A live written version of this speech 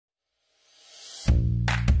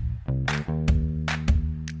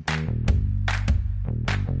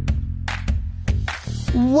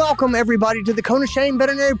Welcome, everybody, to the Cone of Shame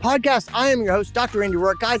Veterinary Podcast. I am your host, Dr. Andy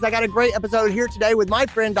Rourke. Guys, I got a great episode here today with my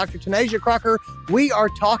friend, Dr. Tanasia Crocker. We are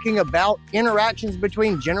talking about interactions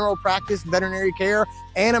between general practice veterinary care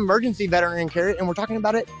and emergency veterinary care, and we're talking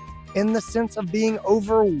about it in the sense of being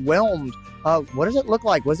overwhelmed. What does it look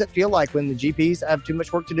like? What does it feel like when the GPs have too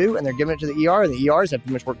much work to do and they're giving it to the ER, and the ERs have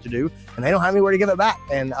too much work to do and they don't have anywhere to give it back?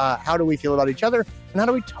 And how do we feel about each other? And how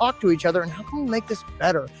do we talk to each other? And how can we make this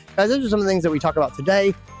better? Guys, those are some of the things that we talk about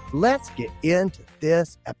today. Let's get into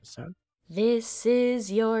this episode. This is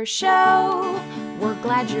your show. We're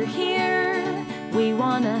glad you're here. We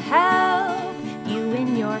want to help you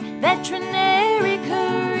in your veterinary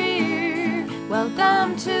career.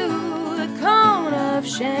 Welcome to the Cone of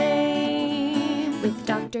Shame with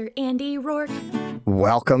Dr. Andy Rourke.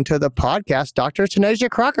 Welcome to the podcast, Dr. Tanasia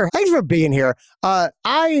Crocker. Thanks for being here. I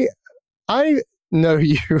know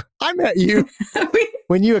you. I met you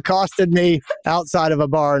when you accosted me outside of a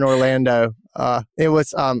bar in Orlando. It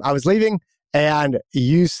was I was leaving, and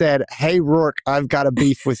you said, "Hey, Rourke, I've got a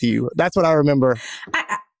beef with you." That's what I remember.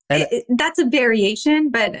 That's a variation,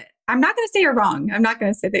 but I'm not going to say you're wrong. I'm not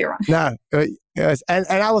going to say that you're wrong. No, yes. And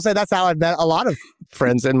I will say that's how I've met a lot of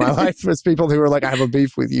friends in my life, was people who were like, "I have a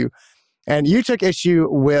beef with you." And you took issue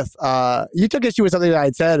with something that I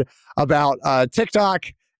had said about TikTok,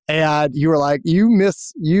 and you were like, you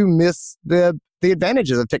miss the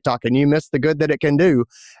advantages of TikTok, and you miss the good that it can do.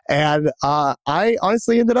 And I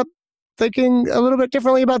honestly ended up thinking a little bit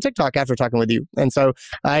differently about TikTok after talking with you. And so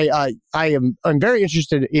I'm very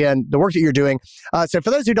interested in the work that you're doing. So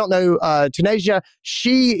for those who don't know, Tanasia,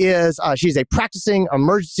 she's a practicing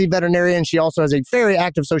emergency veterinarian. She also has a very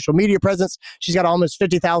active social media presence. She's got almost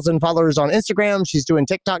 50,000 followers on Instagram. She's doing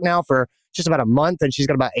TikTok now for just about a month, and she's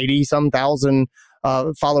got about 80-some thousand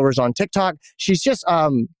followers on TikTok.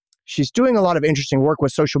 She's doing a lot of interesting work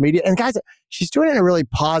with social media. And guys, she's doing it in a really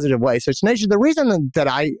positive way. So Tanasia, the reason that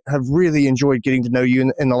I have really enjoyed getting to know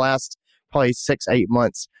you in the last probably 6-8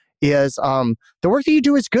 months is the work that you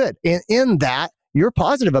do is good. In that, you're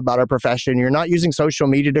positive about our profession. You're not using social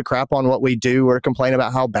media to crap on what we do or complain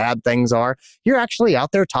about how bad things are. You're actually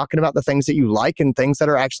out there talking about the things that you like and things that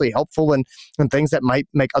are actually helpful and things that might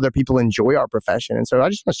make other people enjoy our profession. And so I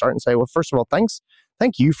just want to start and say, well, first of all, thank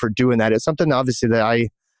you for doing that. It's something obviously that I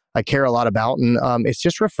care a lot about. And it's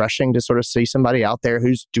just refreshing to sort of see somebody out there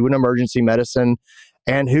who's doing emergency medicine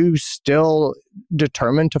and who's still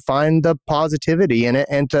determined to find the positivity in it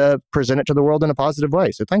and to present it to the world in a positive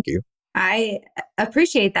way. So thank you. I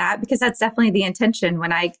appreciate that, because that's definitely the intention.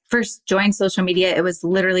 When I first joined social media, it was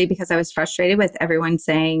literally because I was frustrated with everyone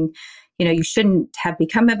saying, you shouldn't have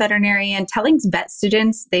become a veterinarian, telling vet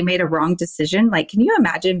students they made a wrong decision. Like, can you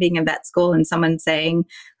imagine being in vet school and someone saying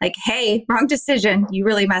like, hey, wrong decision, you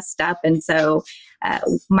really messed up? And so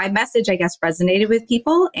my message, I guess, resonated with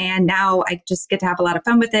people. And now I just get to have a lot of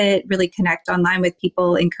fun with it, really connect online with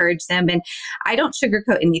people, encourage them. And I don't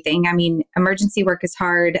sugarcoat anything. I mean, emergency work is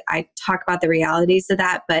hard. I talk about the realities of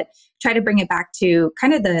that, but try to bring it back to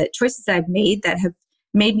kind of the choices I've made that have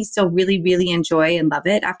made me still really, really enjoy and love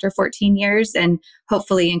it after 14 years, and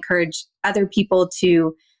hopefully encourage other people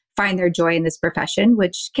to find their joy in this profession,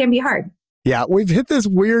 which can be hard. Yeah, we've hit this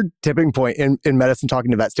weird tipping point in medicine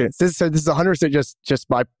talking to vet students. This is 100% just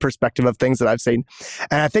my perspective of things that I've seen.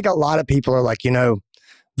 And I think a lot of people are like,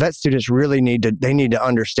 vet students really need to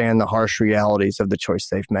understand the harsh realities of the choice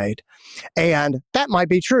they've made. And that might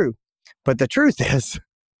be true. But the truth is,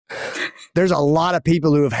 there's a lot of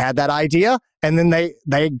people who have had that idea, and then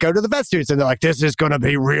they go to the vet students and they're like, this is going to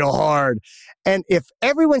be real hard. And if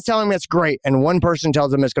everyone's telling them it's great and one person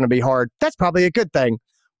tells them it's going to be hard, that's probably a good thing.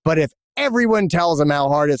 But if everyone tells them how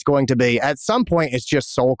hard it's going to be, at some point it's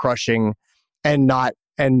just soul crushing and not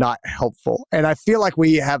helpful. And I feel like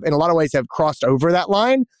we have, in a lot of ways, have crossed over that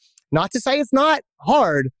line. Not to say it's not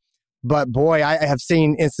hard, but boy, I have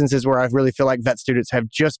seen instances where I really feel like vet students have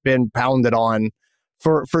just been pounded on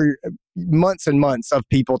for months and months of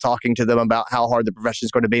people talking to them about how hard the profession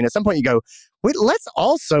is going to be. And at some point you go, wait, let's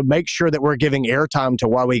also make sure that we're giving airtime to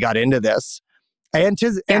why we got into this and to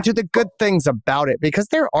the good things about it, because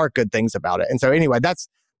there are good things about it. And so anyway, that's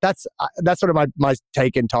sort of my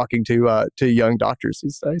take in talking to young doctors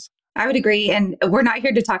these days. I would agree. And we're not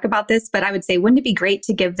here to talk about this, but I would say, wouldn't it be great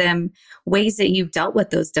to give them ways that you've dealt with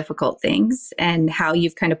those difficult things and how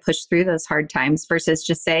you've kind of pushed through those hard times versus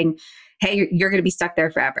just saying, hey, you're going to be stuck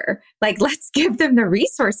there forever. Like, let's give them the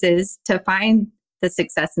resources to find the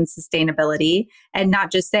success and sustainability and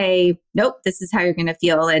not just say, nope, this is how you're going to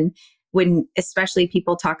feel. And when especially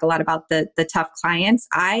people talk a lot about the tough clients,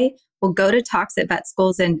 I will go to talks at vet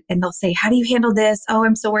schools and they'll say, how do you handle this? Oh,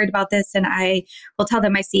 I'm so worried about this. And I will tell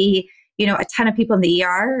them, I see, a ton of people in the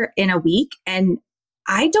ER in a week. And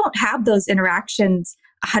I don't have those interactions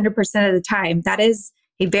 100% of the time. That is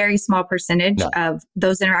a very small percentage of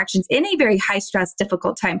those interactions in a very high stress,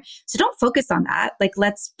 difficult time. So don't focus on that. Like,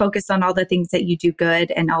 let's focus on all the things that you do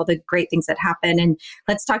good and all the great things that happen. And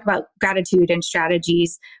let's talk about gratitude and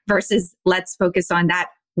strategies versus let's focus on that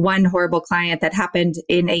one horrible client that happened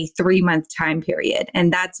in a 3-month time period.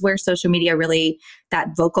 And that's where social media really, that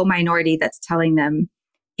vocal minority that's telling them,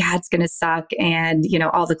 yeah, it's going to suck. And,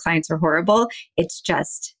 all the clients are horrible. It's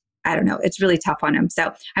just, I don't know. It's really tough on them.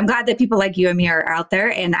 So I'm glad that people like you and me are out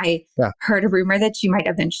there. And I heard a rumor that you might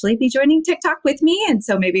eventually be joining TikTok with me. And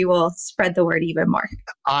so maybe we'll spread the word even more.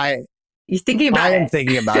 You're thinking about it? I am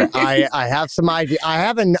thinking about it. I have some idea. I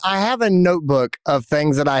have a notebook of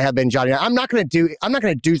things that I have been jotting down. I'm not going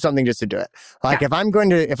to do something just to do it. Like if I'm going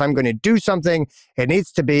to do something, it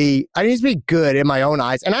needs to be good in my own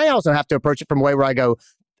eyes. And I also have to approach it from a way where I go,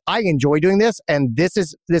 I enjoy doing this, and this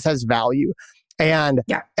has value. And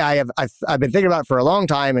I've been thinking about it for a long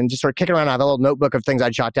time and just sort of kicking around. I have a little notebook of things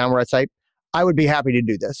I'd jot down where I'd say, I would be happy to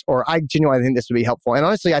do this, or I genuinely think this would be helpful. And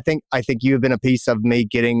honestly, I think you have been a piece of me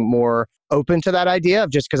getting more open to that idea of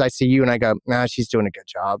just because I see you and I go, nah, she's doing a good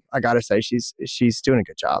job. I got to say she's doing a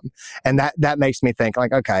good job. And that makes me think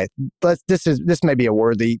like, okay, this may be a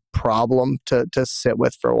worthy problem to sit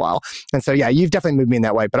with for a while. And so, you've definitely moved me in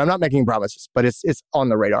that way, but I'm not making promises, but it's on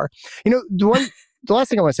the radar. The last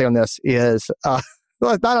thing I want to say on this is,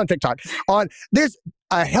 not on TikTok, there's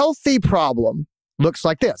a healthy problem looks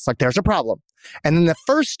like this, like there's a problem. And then the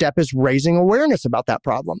first step is raising awareness about that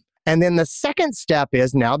problem. And then the second step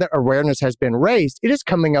is, now that awareness has been raised, it is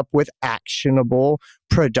coming up with actionable,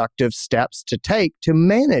 productive steps to take to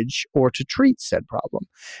manage or to treat said problem.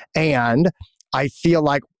 And I feel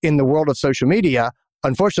like in the world of social media,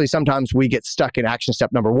 unfortunately, sometimes we get stuck in action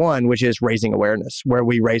step number 1, which is raising awareness, where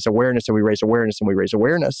we raise awareness and we raise awareness and we raise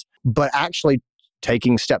awareness. But actually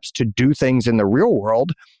taking steps to do things in the real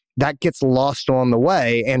world, that gets lost on the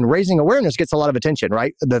way. And raising awareness gets a lot of attention,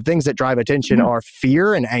 right? The things that drive attention are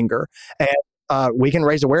fear and anger. And we can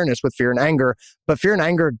raise awareness with fear and anger, but fear and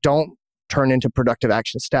anger don't turn into productive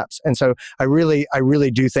action steps. And so I really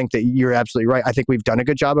do think that you're absolutely right. I think we've done a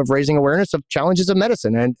good job of raising awareness of challenges of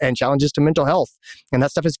medicine and challenges to mental health. And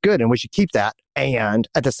that stuff is good, and we should keep that. And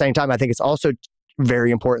at the same time, I think it's also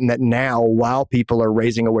very important that now, while people are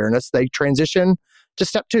raising awareness, they transition to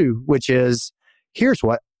step 2, which is, here's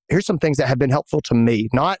some things that have been helpful to me.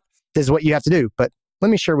 Not this is what you have to do, but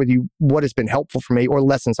let me share with you what has been helpful for me or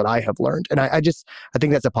lessons that I have learned. And I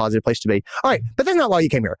think that's a positive place to be. All right, but that's not why you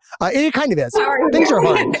came here. It kind of is. Things are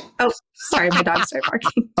hard. Oh, sorry, my dog started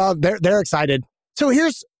barking. They're excited. So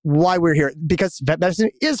here's why we're here, because vet medicine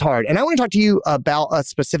is hard. And I want to talk to you about a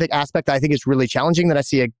specific aspect that I think is really challenging that I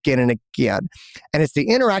see again and again. And it's the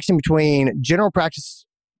interaction between general practices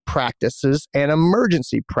and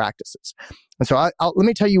emergency practices. And so let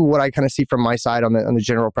me tell you what I kind of see from my side on the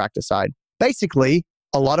general practice side. Basically,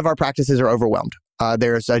 a lot of our practices are overwhelmed.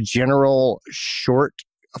 There's a general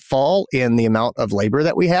shortfall in the amount of labor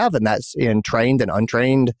that we have, and that's in trained and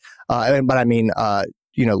untrained, but I mean,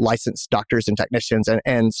 licensed doctors and technicians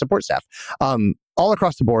and support staff. All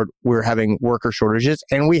across the board, we're having worker shortages,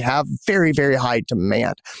 and we have very, very high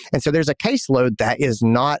demand. And so there's a caseload that is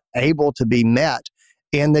not able to be met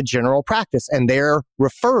in the general practice, and they're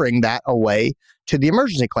referring that away to the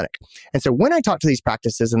emergency clinic. And so when I talk to these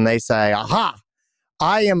practices and they say, aha,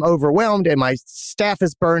 I am overwhelmed and my staff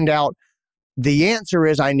is burned out, the answer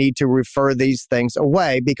is I need to refer these things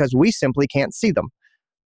away because we simply can't see them.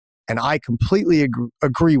 And I completely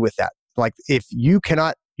agree with that. Like, if you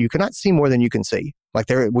cannot see more than you can see. Like,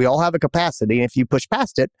 we all have a capacity, and if you push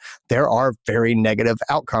past it, there are very negative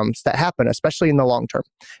outcomes that happen, especially in the long term.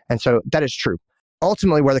 And so that is true.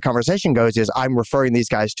 Ultimately, where the conversation goes is I'm referring these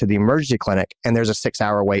guys to the emergency clinic, and there's a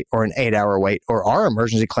 6-hour wait or an 8-hour wait, or our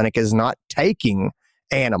emergency clinic is not taking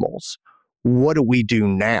animals. What do we do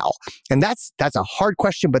now? And that's a hard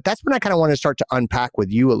question, but that's when I kind of want to start to unpack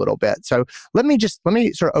with you a little bit. So let me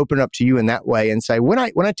sort of open up to you in that way and say, when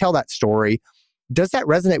I tell that story, does that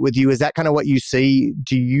resonate with you? Is that kind of what you see?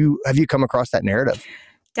 Have you come across that narrative?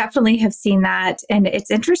 Definitely have seen that. And it's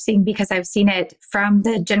interesting because I've seen it from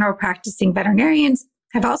the general practicing veterinarians.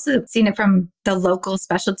 I've also seen it from the local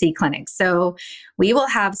specialty clinics. So we will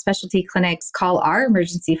have specialty clinics call our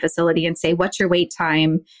emergency facility and say, what's your wait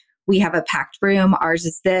time? We have a packed room. Ours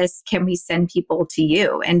is this. Can we send people to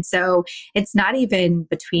you? And so it's not even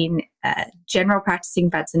between general practicing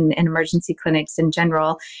vets and emergency clinics in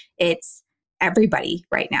general. It's everybody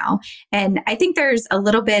right now. And I think there's a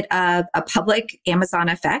little bit of a public Amazon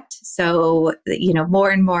effect. So, more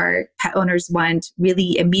and more pet owners want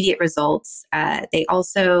really immediate results. They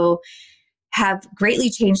also have greatly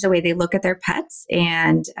changed the way they look at their pets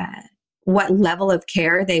and what level of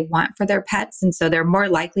care they want for their pets. And so they're more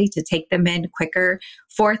likely to take them in quicker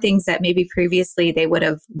for things that maybe previously they would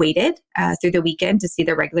have waited through the weekend to see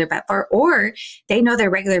their regular vet for, or they know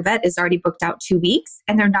their regular vet is already booked out 2 weeks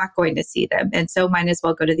and they're not going to see them. And so might as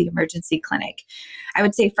well go to the emergency clinic. I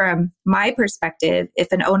would say from my perspective,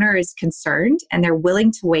 if an owner is concerned and they're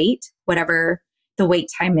willing to wait, whatever the wait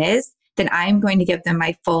time is, then I'm going to give them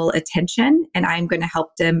my full attention and I'm going to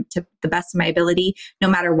help them to the best of my ability, no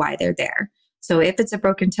matter why they're there. So if it's a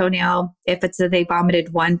broken toenail, if it's they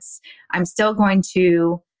vomited once, I'm still going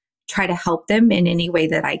to try to help them in any way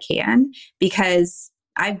that I can, because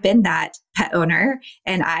I've been that pet owner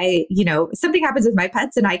and something happens with my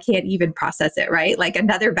pets and I can't even process it, right? Like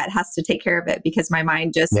another vet has to take care of it because my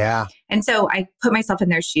mind just, And so I put myself in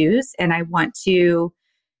their shoes and I want to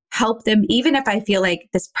help them, even if I feel like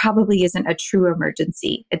this probably isn't a true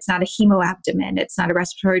emergency. It's not a hemoabdomen. It's not a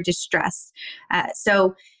respiratory distress.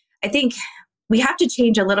 So I think we have to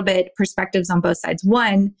change a little bit perspectives on both sides.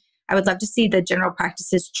 One, I would love to see the general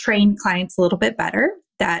practices train clients a little bit better,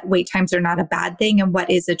 that wait times are not a bad thing and what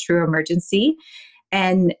is a true emergency,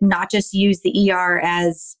 and not just use the ER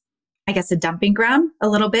as, I guess, a dumping ground a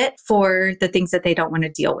little bit for the things that they don't want to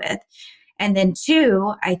deal with. And then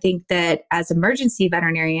two, I think that as emergency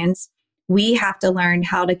veterinarians, we have to learn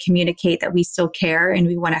how to communicate that we still care and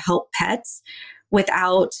we want to help pets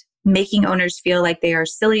without making owners feel like they are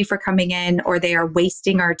silly for coming in or they are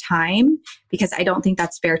wasting our time, because I don't think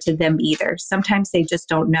that's fair to them either. Sometimes they just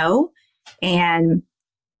don't know. And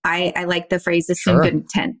I like the phrase assume good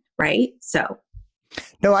intent, right? So.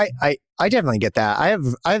 No, I definitely get that. I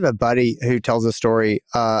have a buddy who tells a story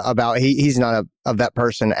about he's not a vet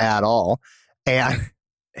person at all, and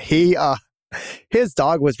his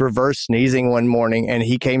dog was reverse sneezing one morning, and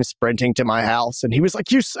he came sprinting to my house, and he was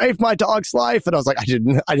like, "You saved my dog's life," and I was like, "I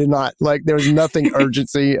did not." Like, there was nothing urgent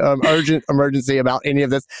emergency about any of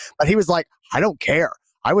this, but he was like, "I don't care."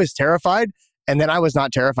 I was terrified, and then I was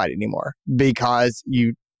not terrified anymore because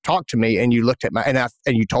you talked to me and you looked at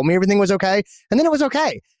and you told me everything was okay, and then it was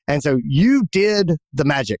okay. And so you did the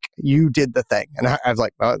magic, you did the thing. And I was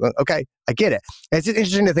like, okay, I get it. It's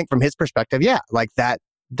interesting to think from his perspective. Yeah. Like that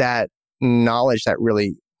knowledge that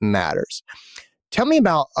really matters. Tell me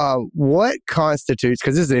about what constitutes,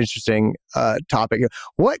 because this is an interesting topic.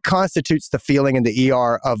 What constitutes the feeling in the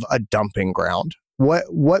ER of a dumping ground?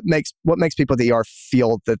 What makes people at the ER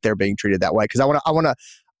feel that they're being treated that way? Because I want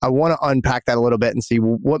to unpack that a little bit and see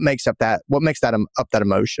what makes up that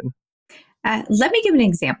emotion. Let me give an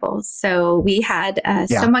example. So we had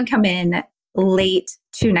someone come in late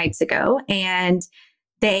 2 nights ago, and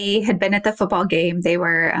they had been at the football game. They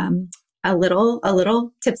were a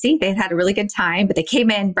little tipsy. They had a really good time, but they came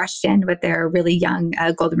in, brushed in with their really young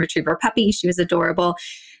golden retriever puppy. She was adorable.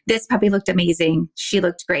 This puppy looked amazing. She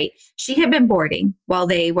looked great. She had been boarding while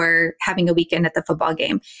they were having a weekend at the football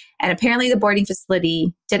game. And apparently the boarding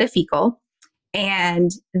facility did a fecal,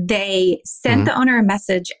 and they sent the owner a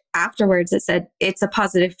message afterwards that said, it's a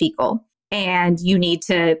positive fecal and you need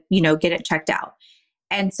to, get it checked out.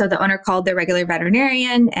 And so the owner called their regular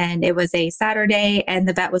veterinarian, and it was a Saturday, and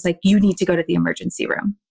the vet was like, you need to go to the emergency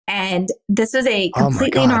room. And this was a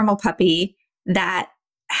completely normal puppy that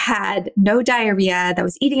had no diarrhea, that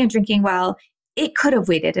was eating and drinking well. It could have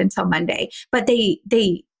waited until Monday, but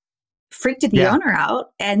they freaked the owner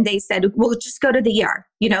out, and they said, well, just go to the ER,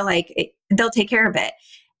 they'll take care of it.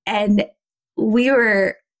 And we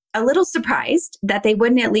were a little surprised that they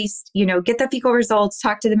wouldn't at least, get the fecal results,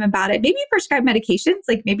 talk to them about it, maybe prescribe medications.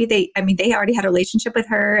 Like maybe they already had a relationship with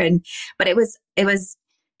her, but it was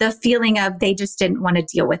the feeling of they just didn't want to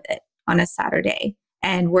deal with it on a Saturday.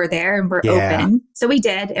 And we're there and we're open. So we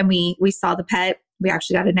did, and we saw the pet. We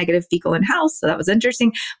actually got a negative fecal in-house, so that was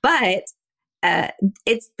interesting. But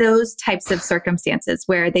it's those types of circumstances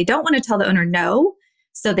where they don't want to tell the owner no,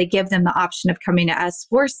 so they give them the option of coming to us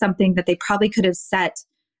for something that they probably could have set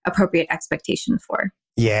appropriate expectation for.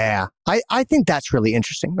 Yeah, I think that's really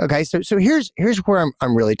interesting. Okay, so here's where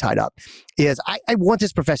I'm really tied up. Is I want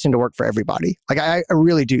this profession to work for everybody. Like I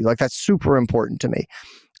really do. Like that's super important to me.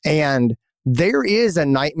 And there is a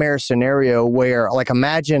nightmare scenario where, like,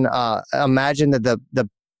 imagine that the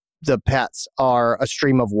the pets are a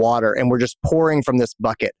stream of water and we're just pouring from this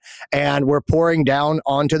bucket and we're pouring down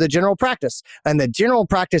onto the general practice. And the general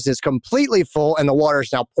practice is completely full and the water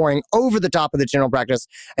is now pouring over the top of the general practice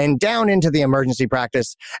and down into the emergency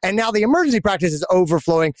practice. And now the emergency practice is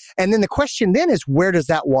overflowing. And then the question then is, where does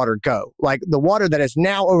that water go? Like the water that is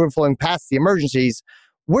now overflowing past the emergencies,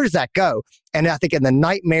 where does that go? And I think in the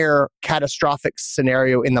nightmare catastrophic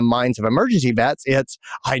scenario in the minds of emergency vets, it's,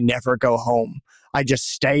 I never go home. I just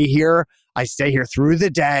stay here. I stay here through the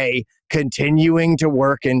day, continuing to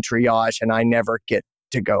work in triage, and I never get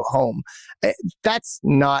to go home. That's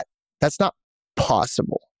not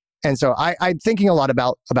possible. And so I'm thinking a lot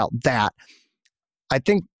about that. I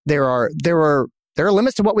think there are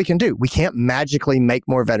limits to what we can do. We can't magically make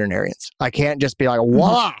more veterinarians. I can't just be like,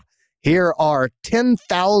 voila, here are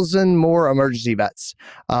 10,000 more emergency vets.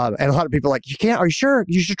 And a lot of people are like, you can't, are you sure?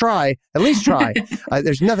 You should try, at least try.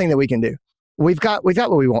 There's nothing that we can do. We've got what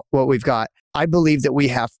we want, what we've got. I believe that we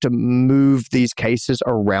have to move these cases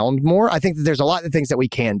around more. I think that there's a lot of things that we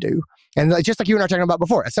can do. And just like you and I were talking about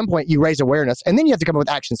before, at some point you raise awareness and then you have to come up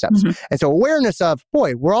with action steps. And so awareness of,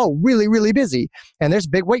 boy, we're all really, really busy. And there's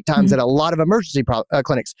big wait times at a lot of emergency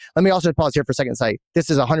clinics. Let me also pause here for a second and say,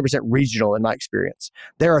 this is 100% regional in my experience.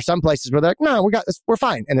 There are some places where they're like, no, we got this, we're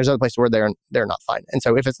fine. And there's other places where they're not fine. And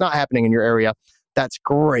so if it's not happening in your area, that's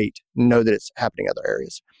great. Know that it's happening in other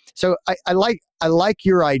areas. So I like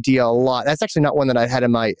your idea a lot. That's actually not one that I had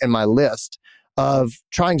in my list of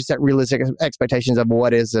trying to set realistic expectations of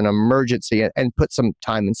what is an emergency and put some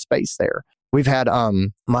time and space there. We've had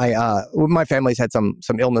my family's had some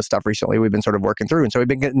illness stuff recently we've been sort of working through. And so we've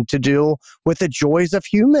been getting to deal with the joys of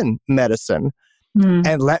human medicine.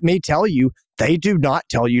 And let me tell you, they do not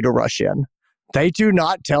tell you to rush in. They do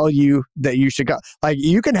not tell you that you should go. Like,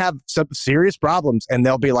 you can have some serious problems and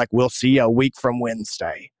they'll be like, we'll see you a week from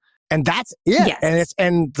Wednesday. And that's it. Yes.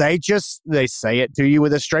 And they say it to you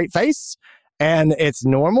with a straight face and it's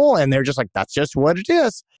normal. And they're just like, that's just what it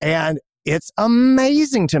is. And it's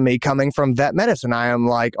amazing to me coming from vet medicine. I am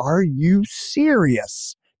like, are you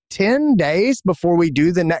serious? 10 days before we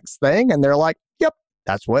do the next thing? And they're like, yep,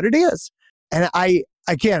 that's what it is. And I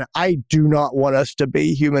do not want us to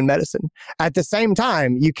be human medicine. At the same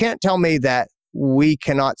time, you can't tell me that we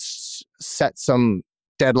cannot set some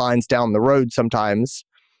deadlines down the road sometimes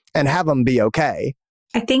and have them be okay.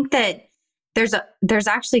 I think that there's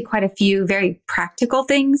actually quite a few very practical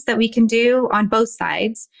things that we can do on both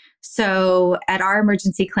sides. So at our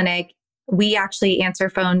emergency clinic, we actually answer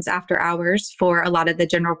phones after hours for a lot of the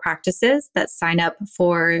general practices that sign up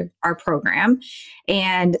for our program.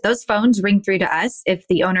 And those phones ring through to us if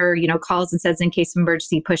the owner, calls and says, in case of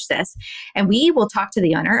emergency, push this. And we will talk to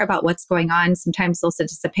the owner about what's going on. Sometimes they'll send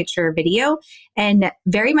us a picture or video, and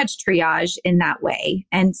very much triage in that way.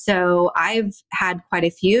 And so I've had quite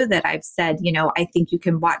a few that I've said, I think you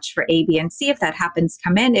can watch for A, B, and C. If that happens,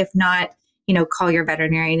 come in. If not, call your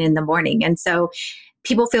veterinarian in the morning. And so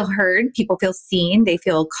people feel heard, people feel seen, they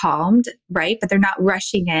feel calmed, right? But they're not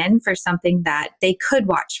rushing in for something that they could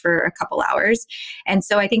watch for a couple hours. And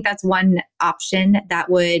so I think that's one option that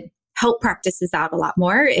would help practices out a lot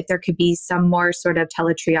more, if there could be some more sort of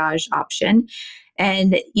teletriage option.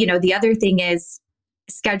 And, the other thing is,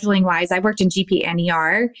 scheduling wise, I worked in GP and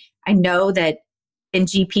ER. I know that in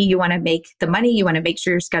GP, you want to make the money, you want to make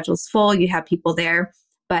sure your schedule's full, you have people there.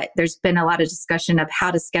 But there's been a lot of discussion of how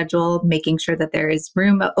to schedule, making sure that there is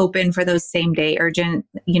room open for those same day urgent,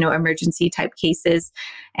 emergency type cases.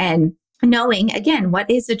 And knowing, again, what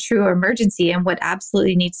is a true emergency and what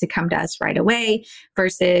absolutely needs to come to us right away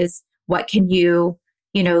versus what can you,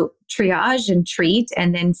 triage and treat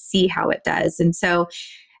and then see how it does. And so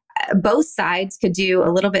both sides could do a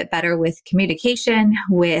little bit better with communication,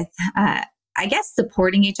 with,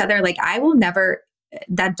 supporting each other. Like, I will never...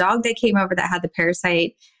 that dog that came over that had the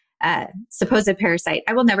parasite, supposed parasite,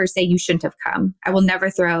 I will never say you shouldn't have come. I will never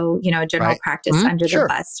throw, general practice under the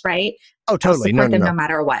bus, right? Oh, totally. I'll support them no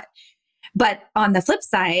matter what. But on the flip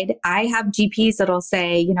side, I have GPs that'll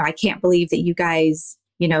say, I can't believe that you guys,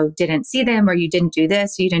 didn't see them, or you didn't do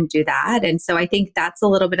this, or you didn't do that. And so I think that's a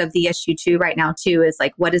little bit of the issue too right now too, is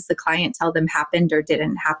like, what does the client tell them happened or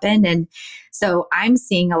didn't happen? And so I'm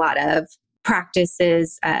seeing a lot of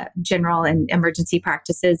practices, general and emergency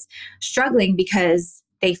practices, struggling because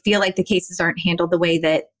they feel like the cases aren't handled the way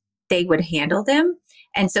that they would handle them.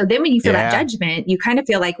 And so then when you feel that judgment, you kind of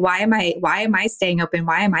feel like, why am I staying open?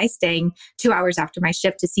 Why am I staying 2 hours after my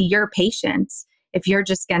shift to see your patients if you're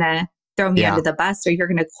just going to throw me under the bus, or you're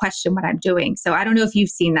going to question what I'm doing? So I don't know if you've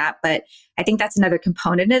seen that, but I think that's another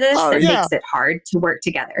component of this that makes it hard to work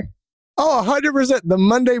together. Oh, 100%. The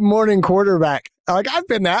Monday morning quarterback. Like, I've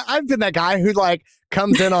been that guy who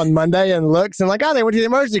comes in on Monday and looks and like, oh, they went to the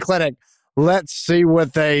emergency clinic. Let's see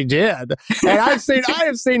what they did. And I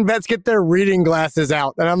have seen vets get their reading glasses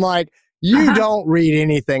out. And I'm like, you don't read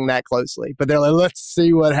anything that closely. But they're like, let's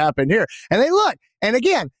see what happened here. And they look. And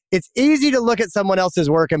again, it's easy to look at someone else's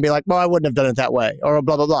work and be like, well, I wouldn't have done it that way or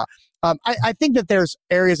blah, blah, blah. I think that there's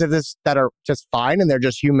areas of this that are just fine and they're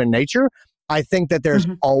just human nature. I think that there's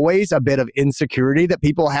always a bit of insecurity that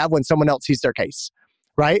people have when someone else sees their case,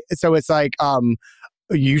 right? So it's like,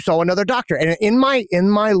 you saw another doctor. And in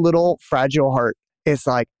my little fragile heart, it's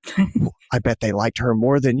like, I bet they liked her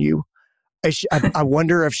more than you. I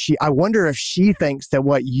wonder if she thinks that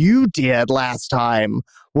what you did last time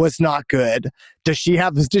was not good. Does she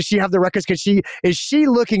have the records? Is she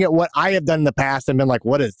looking at what I have done in the past and been like,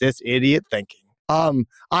 what is this idiot thinking?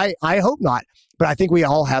 I hope not. But I think we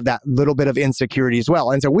all have that little bit of insecurity as well.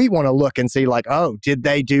 And so we want to look and see like, oh, did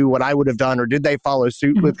they do what I would have done or did they follow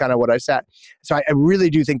suit with kind of what I said? So I really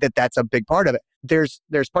do think that that's a big part of it. There's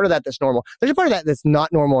part of that that's normal. There's a part of that that's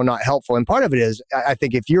not normal and not helpful. And part of it is, I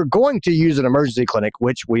think if you're going to use an emergency clinic,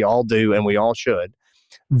 which we all do and we all should,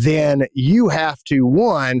 then you have to,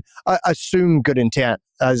 one, assume good intent,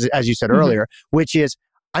 as you said earlier, which is,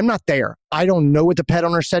 I'm not there. I don't know what the pet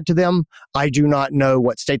owner said to them. I do not know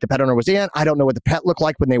what state the pet owner was in. I don't know what the pet looked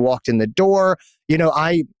like when they walked in the door. You know,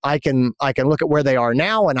 I can look at where they are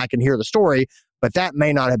now and I can hear the story, but that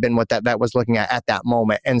may not have been what that vet was looking at that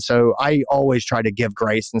moment. And so I always try to give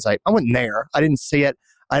grace and say, I wasn't there. I didn't see it.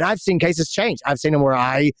 And I've seen cases change. I've seen them where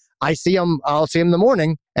I'll see them in the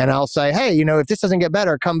morning and I'll say, hey, you know, if this doesn't get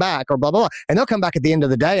better, come back or blah, blah, blah. And they'll come back at the end of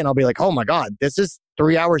the day and I'll be like, oh my God, this is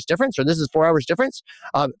 3 hours difference or this is 4 hours difference.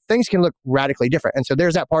 Things can look radically different. And so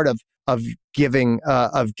there's that part of giving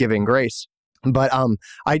grace. But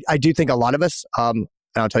I do think a lot of us, and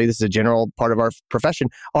I'll tell you this is a general part of our profession,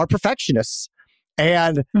 are perfectionists.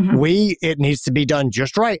 And it needs to be done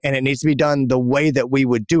just right. And it needs to be done the way that we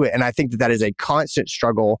would do it. And I think that is a constant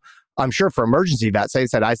struggle. I'm sure for emergency vets, I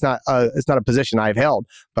said, it's not a position I've held,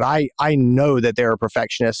 but I know that there are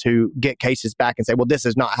perfectionists who get cases back and say, well, this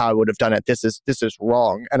is not how I would have done it. This is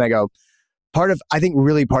wrong. And I go, I think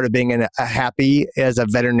part of being happy as a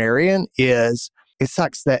veterinarian is it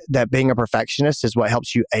sucks that being a perfectionist is what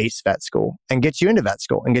helps you ace vet school and gets you into vet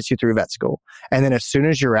school and gets you through vet school. And then as soon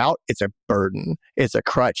as you're out, it's a burden, it's a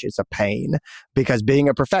crutch, it's a pain because being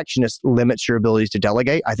a perfectionist limits your abilities to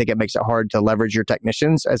delegate. I think it makes it hard to leverage your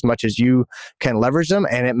technicians as much as you can leverage them.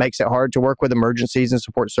 And it makes it hard to work with emergencies and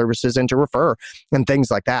support services and to refer and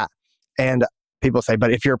things like that. And people say,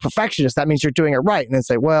 but if you're a perfectionist, that means you're doing it right. And then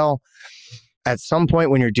say, well, at some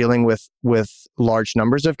point when you're dealing with large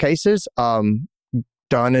numbers of cases,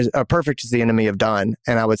 perfect is the enemy of done.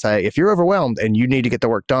 And I would say, if you're overwhelmed and you need to get the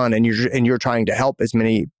work done and you're trying to help as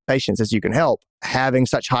many patients as you can help, having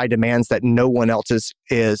such high demands that no one else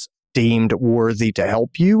is deemed worthy to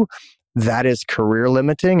help you, that is career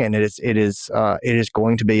limiting, and it is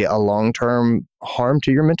going to be a long-term harm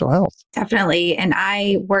to your mental health. Definitely. And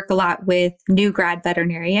I work a lot with new grad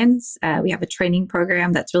veterinarians. We have a training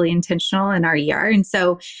program that's really intentional in our ER. And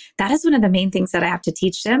so that is one of the main things that I have to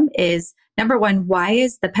teach them is, number one, why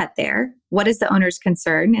is the pet there? What is the owner's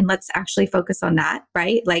concern? And let's actually focus on that,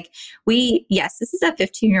 right? Like this is a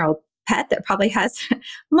 15-year-old pet that probably has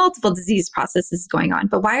multiple disease processes going on,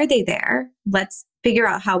 but why are they there? Let's figure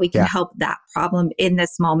out how we can help that problem in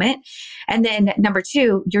this moment. And then number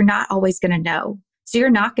two, you're not always going to know. So you're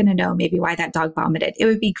not going to know maybe why that dog vomited. It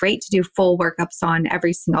would be great to do full workups on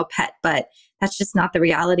every single pet, but that's just not the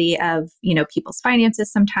reality of, people's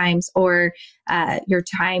finances sometimes or your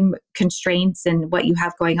time constraints and what you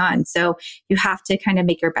have going on. So you have to kind of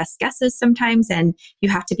make your best guesses sometimes, and you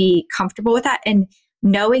have to be comfortable with that and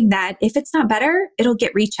knowing that if it's not better, it'll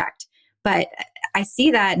get rechecked. But I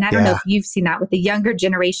see that, and I don't know if you've seen that with the younger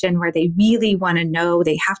generation where they really want to know,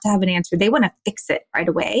 they have to have an answer, they want to fix it right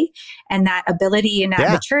away. And that ability and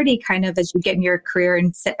that maturity kind of as you get in your career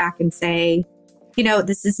and sit back and say,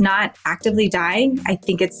 this is not actively dying. I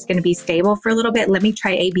think it's going to be stable for a little bit. Let me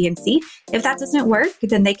try A, B, and C. If that doesn't work,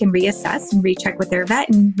 then they can reassess and recheck with their vet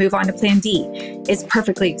and move on to plan D. It's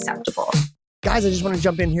perfectly acceptable. Guys, I just want to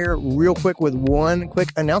jump in here real quick with one quick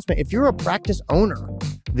announcement. If you're a practice owner,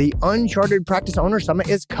 the Uncharted Practice Owner Summit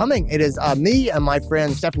is coming. It is me and my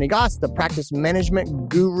friend Stephanie Goss, the practice management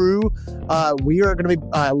guru. We are going to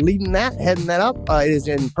be leading that, heading that up. It is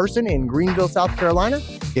in person in Greenville, South Carolina.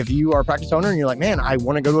 If you are a practice owner and you're like, man, I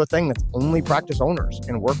want to go to a thing that's only practice owners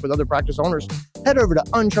and work with other practice owners, head over to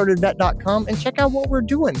unchartedvet.com and check out what we're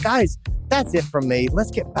doing. Guys, that's it from me.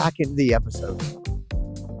 Let's get back into the episode.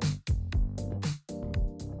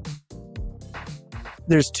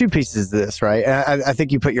 there's two pieces to this, right? And I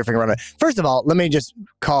think you put your finger on it. First of all, let me just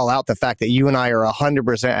call out the fact that you and I are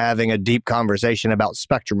 100% having a deep conversation about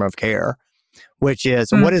spectrum of care, which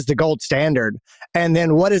is what is the gold standard? And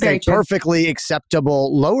then what is perfectly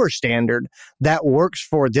acceptable lower standard that works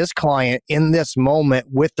for this client in this moment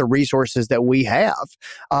with the resources that we have?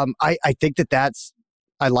 I think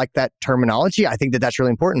I like that terminology. I think that's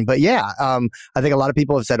really important. But yeah, I think a lot of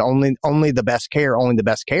people have said only the best care, only the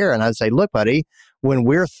best care. And I'd say, look, buddy, when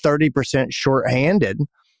we're 30% shorthanded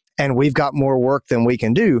and we've got more work than we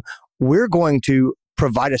can do, we're going to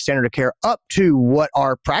provide a standard of care up to what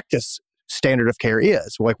our practice standard of care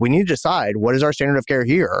is. Like, we need to decide what is our standard of care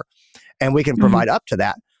here, and we can provide up to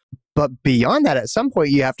that. But beyond that, at some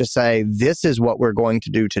point, you have to say, this is what we're going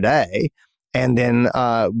to do today. And then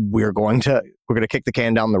we're going to kick the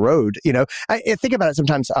can down the road. You know, I think about it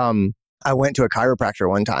sometimes. I went to a chiropractor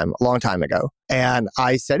one time, a long time ago, and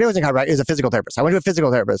I said, it wasn't a chiropractor, it was a physical therapist. I went to a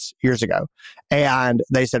physical therapist years ago, and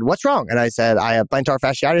they said, what's wrong? And I said, I have plantar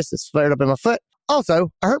fasciitis. It's flared up in my foot.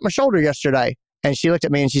 Also, I hurt my shoulder yesterday. And she looked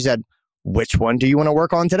at me and she said, which one do you want to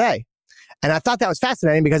work on today? And I thought that was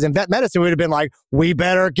fascinating, because in vet medicine, we would have been like, we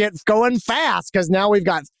better get going fast, because now we've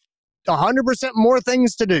got 100% more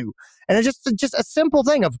things to do. And it's just a simple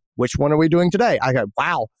thing of, which one are we doing today? I go,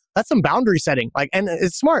 wow, that's some boundary setting. Like, and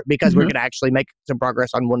it's smart, because we're going to actually make some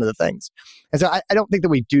progress on one of the things. And so I don't think that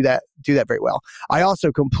we do that very well. I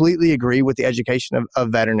also completely agree with the education of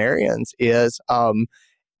veterinarians is,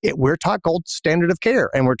 we're taught gold standard of care,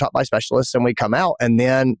 and we're taught by specialists, and we come out, and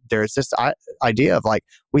then there's this idea of like,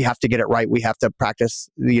 we have to get it right. We have to practice,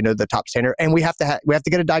 the top standard, and we have to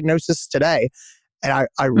get a diagnosis today. And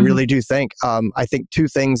I really do think, I think two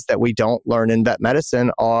things that we don't learn in vet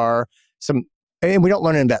medicine and we don't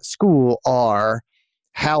learn in vet school, are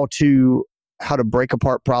how to break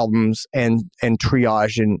apart problems and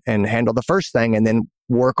triage and handle the first thing, and then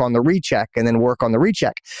work on the recheck, and then work on the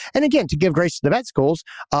recheck. And again, to give grace to the vet schools,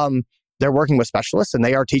 they're working with specialists, and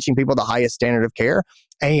they are teaching people the highest standard of care.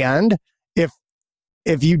 And if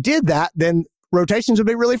you did that, then rotations would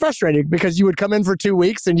be really frustrating, because you would come in for 2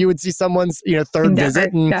 weeks and you would see someone's third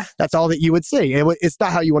visit, and that's all that you would see. It's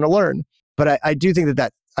not how you want to learn. But I do think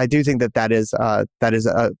that is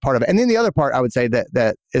a part of it. And then the other part I would say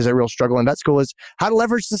that is a real struggle in vet school is how to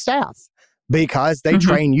leverage the staff, because they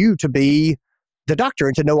train you to be the doctor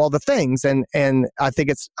and to know all the things. And I think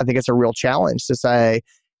it's a real challenge to say,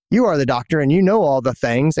 you are the doctor and you know all the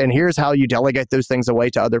things, and here's how you delegate those things away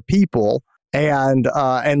to other people. And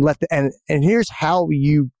here's how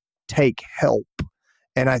you take help.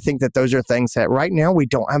 And I think that those are things that right now we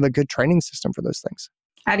don't have a good training system for those things.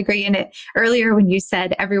 I'd agree. And earlier when you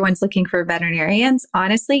said everyone's looking for veterinarians,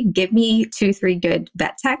 honestly, give me 2-3 good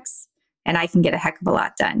vet techs and I can get a heck of a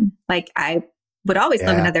lot done. Like, I would always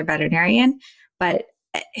love another veterinarian, but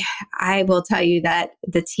I will tell you that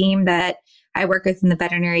the team that I work with in the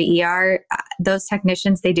veterinary ER, those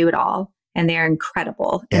technicians, they do it all. And they're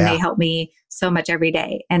incredible, and they help me so much every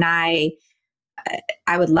day. And I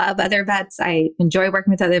would love other vets. I enjoy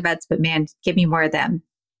working with other vets, but man, give me more of them,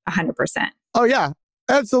 100%. Oh yeah,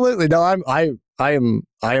 absolutely. No, I am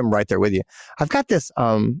right there with you. I've got this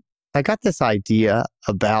idea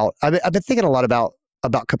about. I've been thinking a lot about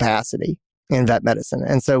capacity in vet medicine,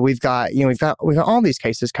 and so we've got all these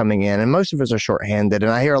cases coming in, and most of us are shorthanded.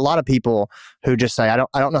 And I hear a lot of people who just say, I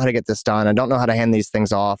don't know how to get this done. I don't know how to hand these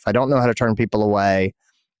things off. I don't know how to turn people away.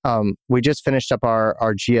 We just finished up our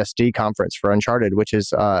GSD conference for Uncharted, which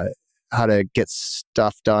is how to get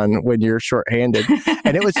stuff done when you're shorthanded,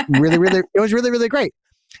 and it was really great.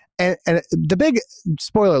 And the big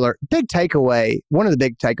spoiler alert, one of the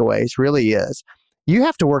big takeaways really is, you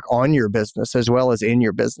have to work on your business as well as in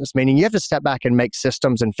your business, meaning you have to step back and make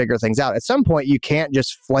systems and figure things out. At some point, you can't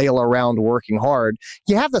just flail around working hard.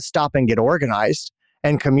 You have to stop and get organized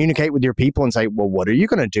and communicate with your people and say, well, what are you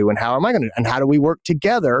going to do? And how am I going to, and how do we work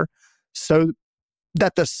together so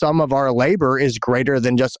that the sum of our labor is greater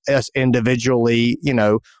than just us individually,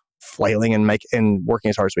 flailing and working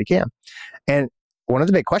as hard as we can. And one of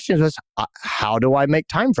the big questions was, how do I make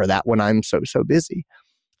time for that when I'm so busy?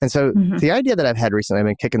 And so the idea that I've had recently, I've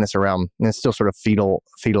been kicking this around, and it's still sort of fetal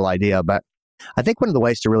idea, but I think one of the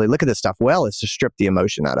ways to really look at this stuff well is to strip the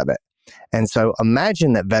emotion out of it. And so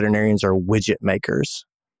imagine that veterinarians are widget makers,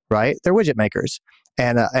 right? They're widget makers.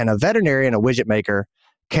 And a veterinarian, a widget maker,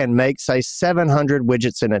 can make, say, 700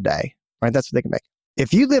 widgets in a day, right? That's what they can make.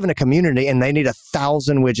 If you live in a community and they need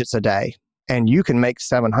 1,000 widgets a day, and you can make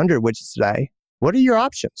 700 widgets a day, what are your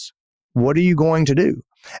options? What are you going to do?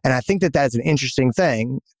 And I think that that's an interesting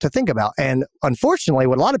thing to think about. And unfortunately,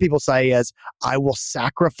 what a lot of people say is, I will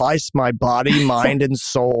sacrifice my body, mind, and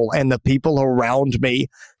soul and the people around me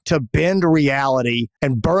to bend reality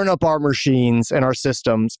and burn up our machines and our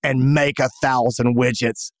systems and make 1,000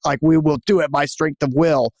 widgets. Like, we will do it by strength of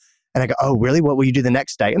will. And I go, oh, really? What will you do the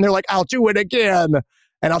next day? And they're like, I'll do it again.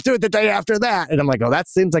 And I'll do it the day after that. And I'm like, oh, that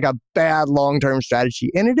seems like a bad long-term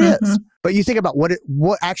strategy. And it is. But you think about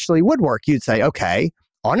what actually would work. You'd say, okay,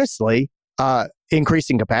 honestly,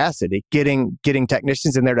 increasing capacity, getting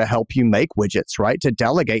technicians in there to help you make widgets, right? To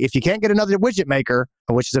delegate. If you can't get another widget maker,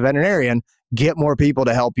 which is a veterinarian, get more people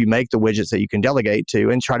to help you make the widgets that you can delegate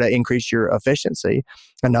to and try to increase your efficiency.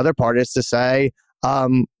 Another part is to say,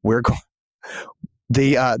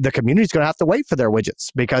 the community's going to have to wait for their widgets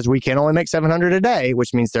because we can only make 700 a day,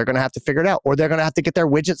 which means they're going to have to figure it out, or they're going to have to get their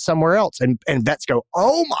widgets somewhere else. And vets go,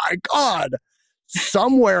 oh my God,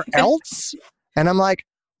 somewhere else? And I'm like,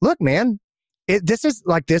 look, man, this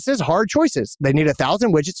is hard choices. They need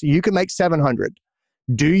 1,000 widgets. You can make 700.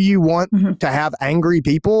 Do you want to have angry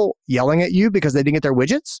people yelling at you because they didn't get their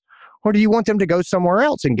widgets? Or do you want them to go somewhere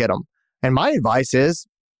else and get them? And my advice is,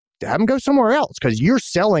 have them go somewhere else because you're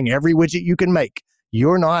selling every widget you can make.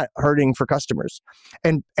 You're not hurting for customers.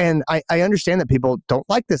 And I understand that people don't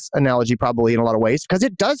like this analogy probably in a lot of ways because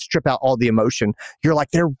it does strip out all the emotion. You're like,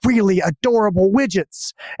 they're really adorable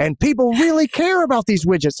widgets and people really care about these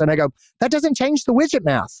widgets. And I go, that doesn't change the widget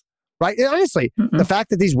math, right? And honestly, the fact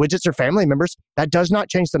that these widgets are family members, that does not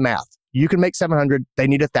change the math. You can make 700, they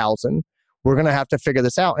need 1,000. We're going to have to figure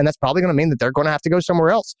this out. And that's probably going to mean that they're going to have to go somewhere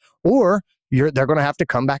else, or they're going to have to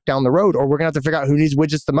come back down the road, or we're going to have to figure out who needs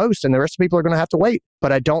widgets the most, and the rest of people are going to have to wait.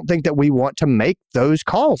 But I don't think that we want to make those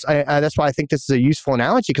calls. That's why I think this is a useful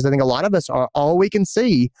analogy, because I think a lot of us all we can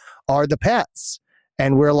see are the pets.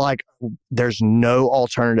 And we're like, there's no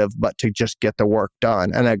alternative but to just get the work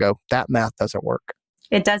done. And I go, that math doesn't work.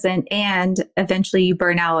 It doesn't. And eventually you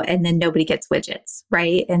burn out and then nobody gets widgets,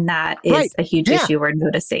 right? And that is a huge issue we're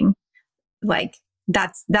noticing. Like,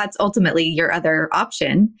 that's ultimately your other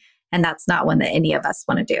option. And that's not one that any of us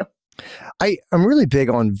want to do. I'm really big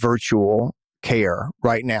on virtual care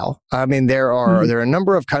right now. I mean, there are a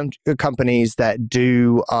number of companies that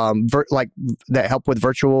do that help with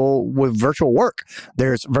virtual work.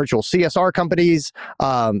 There's virtual CSR companies.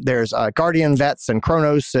 There's Guardian Vets and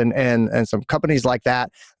Kronos and some companies like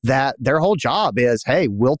that their whole job is, hey,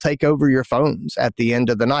 we'll take over your phones at the end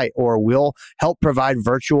of the night, or we'll help provide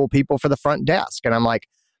virtual people for the front desk. And I'm like,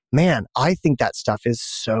 man, I think that stuff is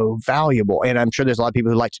so valuable. And I'm sure there's a lot of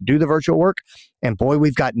people who like to do the virtual work. And boy,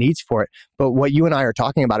 we've got needs for it. But what you and I are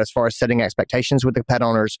talking about as far as setting expectations with the pet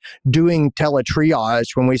owners, doing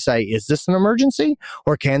teletriage when we say, is this an emergency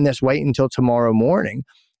or can this wait until tomorrow morning?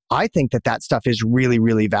 I think that stuff is really,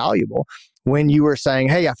 really valuable. When you were saying,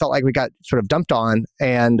 hey, I felt like we got sort of dumped on,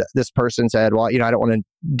 and this person said, well, I don't want to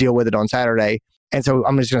deal with it on Saturday, and so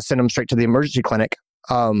I'm just going to send them straight to the emergency clinic.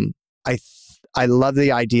 I love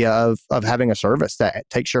the idea of having a service that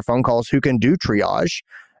takes your phone calls, who can do triage.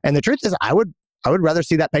 And the truth is, I would rather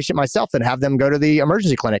see that patient myself than have them go to the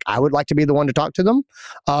emergency clinic. I would like to be the one to talk to them.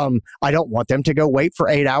 I don't want them to go wait for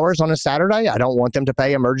 8 hours on a Saturday. I don't want them to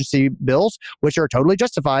pay emergency bills, which are totally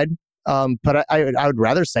justified. But I would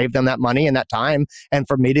rather save them that money and that time, and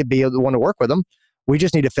for me to be the one to work with them. We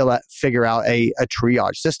just need to figure out a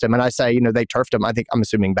triage system. And I say, they turfed them. I think I'm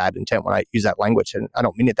assuming bad intent when I use that language, and I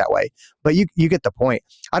don't mean it that way. But you get the point.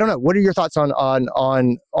 I don't know. What are your thoughts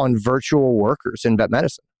on virtual workers in vet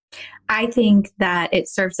medicine? I think that it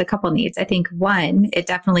serves a couple needs. I think one, it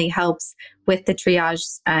definitely helps with the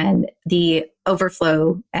triage and the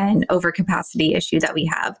overflow and overcapacity issue that we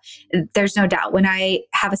have. There's no doubt. When I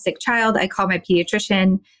have a sick child, I call my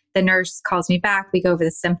pediatrician. The nurse calls me back, we go over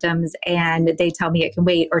the symptoms, and they tell me it can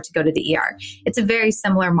wait or to go to the ER. It's a very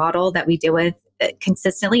similar model that we deal with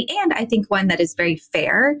consistently, and I think one that is very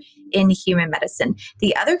fair in human medicine.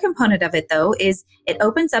 The other component of it, though, is it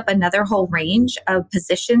opens up another whole range of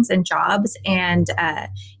positions and jobs, and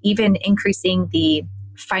even increasing the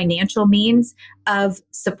financial means of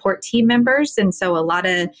support team members. And so a lot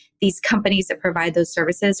of these companies that provide those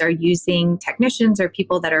services are using technicians or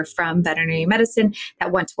people that are from veterinary medicine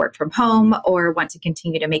that want to work from home or want to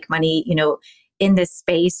continue to make money, in this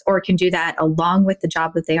space, or can do that along with the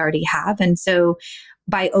job that they already have. And so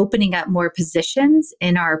by opening up more positions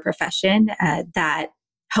in our profession that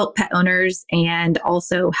help pet owners and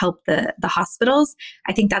also help the hospitals,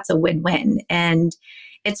 I think that's a win-win. And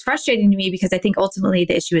it's frustrating to me because I think ultimately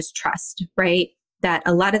the issue is trust, right? That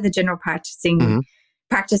a lot of the general practicing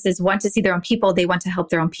practices want to see their own people. They want to help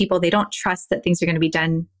their own people. They don't trust that things are going to be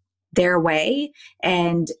done their way.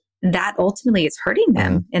 And that ultimately is hurting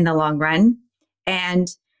them in the long run. And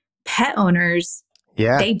pet owners,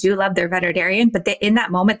 they do love their veterinarian, but in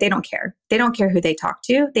that moment, they don't care. They don't care who they talk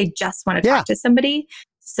to. They just want to talk to somebody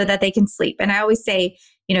so that they can sleep. And I always say,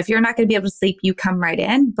 if you're not going to be able to sleep, you come right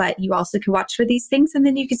in, but you also can watch for these things. And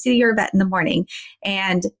then you can see your vet in the morning.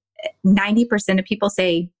 And 90% of people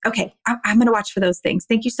say, okay, I'm going to watch for those things.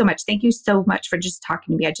 Thank you so much. Thank you so much for just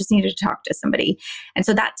talking to me. I just needed to talk to somebody. And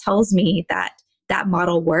so that tells me that that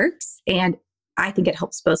model works. And I think it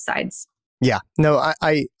helps both sides. Yeah, no,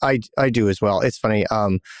 I do as well. It's funny.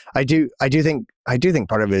 I do think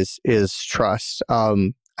part of it is trust.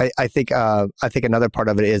 I think another part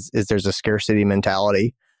of it is there's a scarcity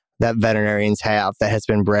mentality that veterinarians have that has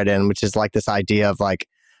been bred in, which is like this idea of like,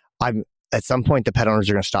 I'm at some point the pet owners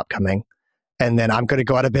are going to stop coming, and then I'm going to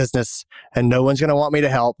go out of business, and no one's going to want me to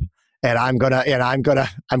help, and I'm gonna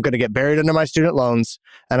get buried under my student loans,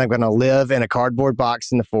 and I'm going to live in a cardboard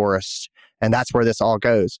box in the forest, and that's where this all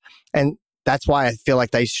goes. And that's why I feel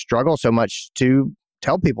like they struggle so much to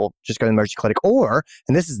tell people just go to the emergency clinic, or,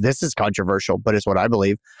 and this is controversial, but it's what I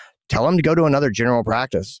believe, tell them to go to another general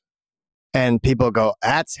practice. And people go,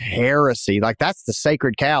 that's heresy. Like, that's the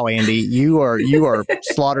sacred cow, Andy. You are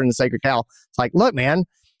slaughtering the sacred cow. It's like, look, man,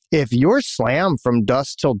 if you're slammed from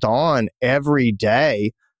dusk till dawn every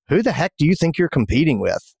day, who the heck do you think you're competing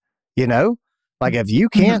with? Like, if you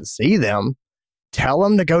can't see them, tell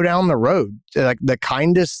them to go down the road. Like, the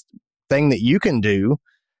kindest thing that you can do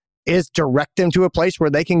is direct them to a place where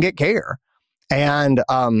they can get care. And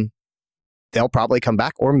they'll probably come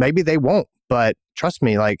back, or maybe they won't. But trust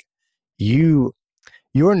me, like, you're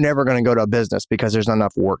never going to go to a business because there's not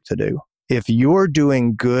enough work to do. If you're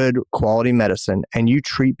doing good quality medicine and you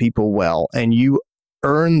treat people well and you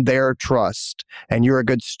earn their trust and you're a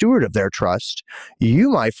good steward of their trust,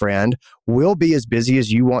 you, my friend, will be as busy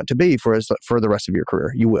as you want to be for the rest of your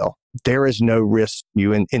career. You will. There is no risk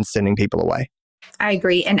in sending people away. I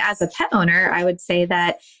agree. And as a pet owner, I would say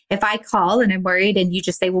that if I call and I'm worried and you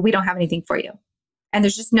just say, well, we don't have anything for you, and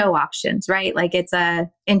there's just no options, right? Like, it's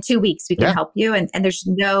in 2 weeks we can help you. And there's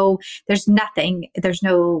nothing, there's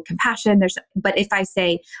no compassion. But if I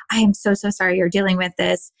say, I am so sorry you're dealing with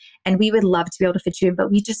this, and we would love to be able to fit you in, but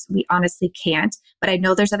we honestly can't. But I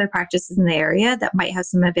know there's other practices in the area that might have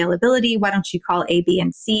some availability. Why don't you call A, B,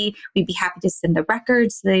 and C? We'd be happy to send the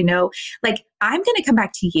records so they know. Like, I'm going to come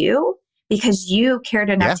back to you because you cared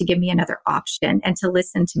enough to give me another option and to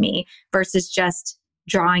listen to me, versus just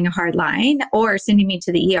drawing a hard line or sending me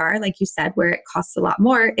to the ER, like you said, where it costs a lot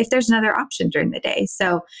more if there's another option during the day.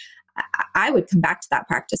 So I would come back to that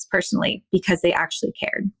practice personally because they actually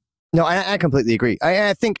cared. No, I completely agree.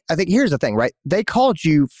 I think here's the thing, right? They called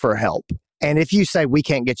you for help. And if you say, we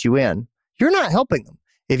can't get you in, you're not helping them.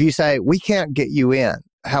 If you say, we can't get you in,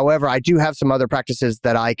 however, I do have some other practices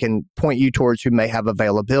that I can point you towards who may have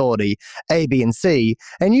availability, A, B, and C,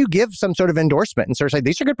 and you give some sort of endorsement and sort of say,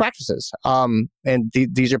 these are good practices, and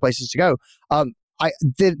these are places to go.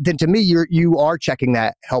 Then to me, you are checking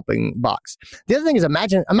that helping box. The other thing is,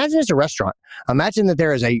 imagine it's a restaurant. Imagine that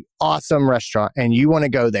there is a awesome restaurant and you want to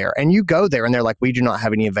go there, and you go there and they're like, we do not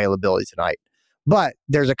have any availability tonight. But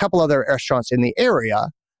there's a couple other restaurants in the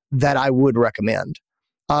area that I would recommend.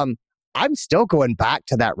 I'm still going back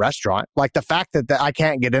to that restaurant. Like, the fact that I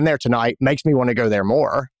can't get in there tonight makes me want to go there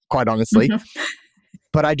more, quite honestly.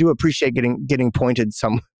 But I do appreciate getting pointed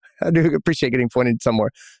somewhere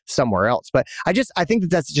else. But I think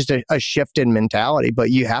that's just a shift in mentality.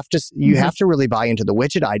 But you have to really buy into the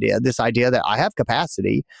widget idea, this idea that I have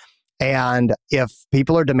capacity. And if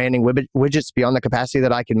people are demanding widgets beyond the capacity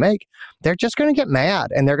that I can make, they're just going to get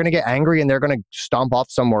mad and they're going to get angry and they're going to stomp off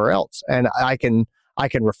somewhere else. And I can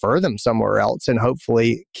refer them somewhere else and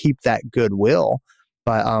hopefully keep that goodwill.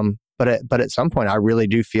 But at some point, I really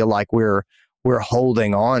do feel like we're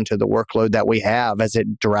holding on to the workload that we have as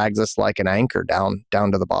it drags us like an anchor down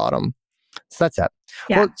to the bottom. So that's that.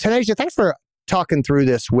 Yeah. Well, Tanasia, thanks for talking through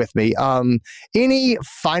this with me. Any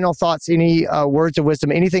final thoughts, any words of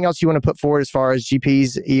wisdom, anything else you want to put forward as far as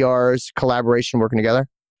GPs, ERs, collaboration, working together?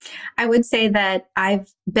 I would say that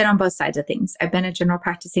I've been on both sides of things. I've been a general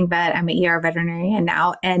practicing vet. I'm an ER veterinarian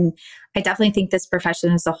now. And I definitely think this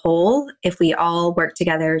profession as a whole, if we all work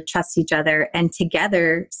together, trust each other, and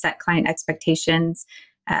together set client expectations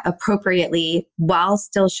appropriately while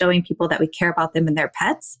still showing people that we care about them and their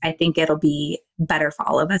pets, I think it'll be better for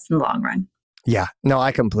all of us in the long run. Yeah, no,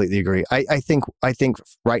 I completely agree. I think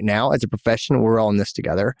right now as a profession, we're all in this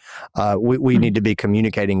together. We need to be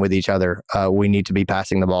communicating with each other. We need to be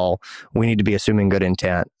passing the ball. We need to be assuming good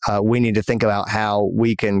intent. We need to think about how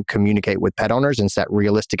we can communicate with pet owners and set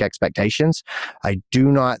realistic expectations. I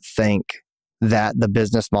do not think that the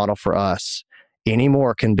business model for us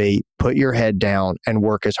anymore can be put your head down and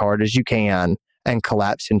work as hard as you can and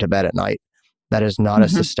collapse into bed at night. That is not a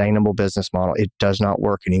sustainable business model. It does not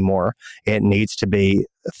work anymore. It needs to be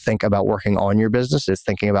think about working on your business. It's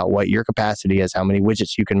thinking about what your capacity is, how many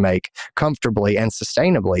widgets you can make comfortably and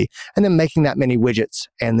sustainably, and then making that many widgets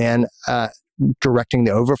and then directing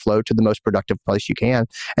the overflow to the most productive place you can.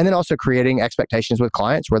 And then also creating expectations with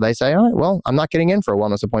clients where they say, all right, well, I'm not getting in for a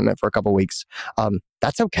wellness appointment for a couple of weeks.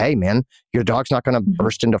 That's okay, man. Your dog's not going to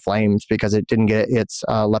burst into flames because it didn't get its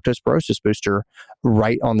leptospirosis booster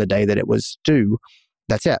right on the day that it was due.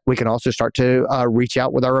 That's it. We can also start to reach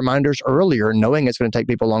out with our reminders earlier, knowing it's going to take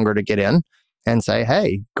people longer to get in, and say,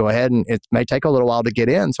 hey, go ahead, and it may take a little while to get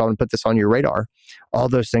in, so I'm going to put this on your radar. All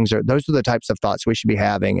those things those are the types of thoughts we should be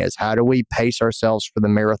having, is how do we pace ourselves for the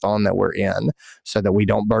marathon that we're in so that we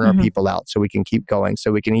don't burn our people out, so we can keep going,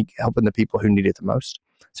 so we can keep helping the people who need it the most.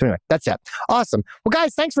 So anyway, that's it. Awesome. Well,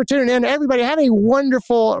 guys, thanks for tuning in. Everybody, have a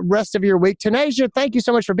wonderful rest of your week. Tanasia, thank you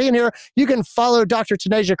so much for being here. You can follow Dr.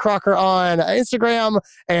 Tanasia Crocker on Instagram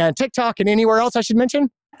and TikTok and anywhere else I should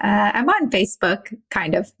mention. I'm on Facebook,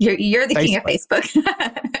 kind of. You're the king of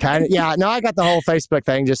Facebook. Kind of, yeah. No, I got the whole Facebook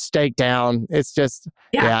thing just staked down. It's just,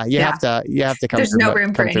 you have to come. There's no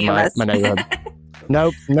room for any of us. My neighborhood.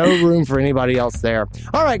 Nope, no room for anybody else there.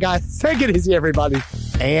 All right, guys, take it easy, everybody.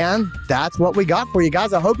 And that's what we got for you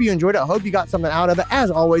guys. I hope you enjoyed it. I hope you got something out of it. As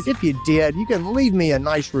always, if you did, you can leave me a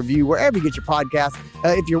nice review wherever you get your podcast.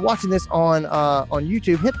 If you're watching this on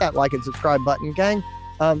YouTube, hit that like and subscribe button, gang.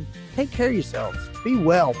 Take care of yourselves. Be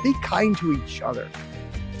well. Be kind to each other.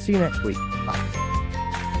 See you next week. Bye.